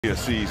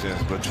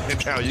seasons, but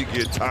now you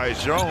get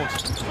Tyus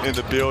Jones in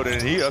the building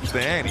and he ups the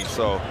ante.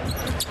 So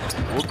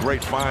what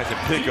great finds and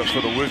pickups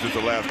for the Wizards the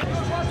last.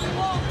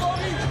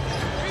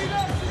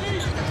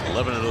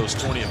 11 of those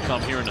 20 have come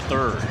here in the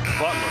third.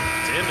 Butler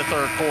to end the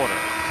third quarter.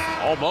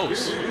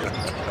 Almost.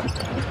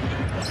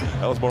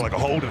 That was more like a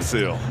holding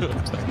seal.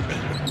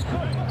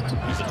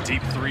 There's a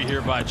deep three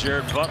here by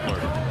Jared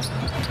Butler.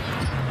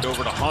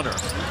 Over to Hunter.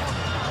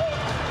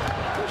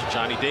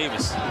 Johnny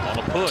Davis on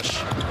a push.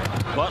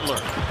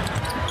 Butler.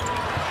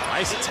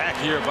 Nice attack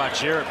here by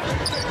Jared.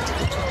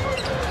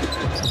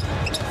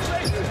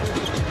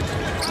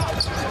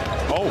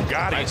 Oh,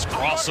 got it. Nice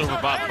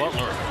crossover by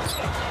Butler.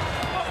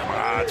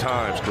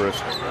 Times, Chris.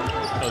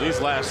 So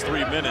these last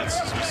 3 minutes,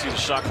 as we see the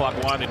shot clock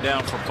winding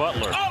down for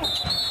Butler.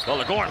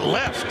 Butler going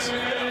left.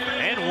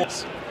 And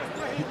once.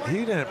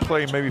 He didn't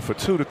play maybe for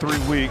 2 to 3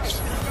 weeks.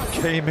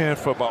 Came in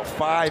for about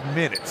 5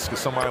 minutes because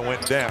somebody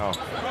went down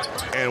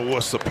and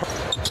was superb.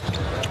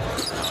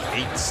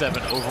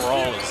 8-7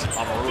 overall as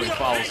Amarui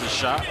follows his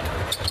shot.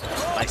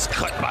 Nice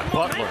cut by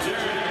Butler.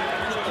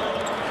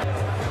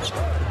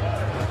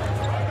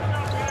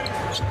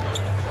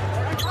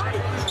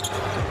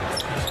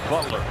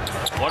 Butler,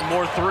 one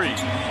more three.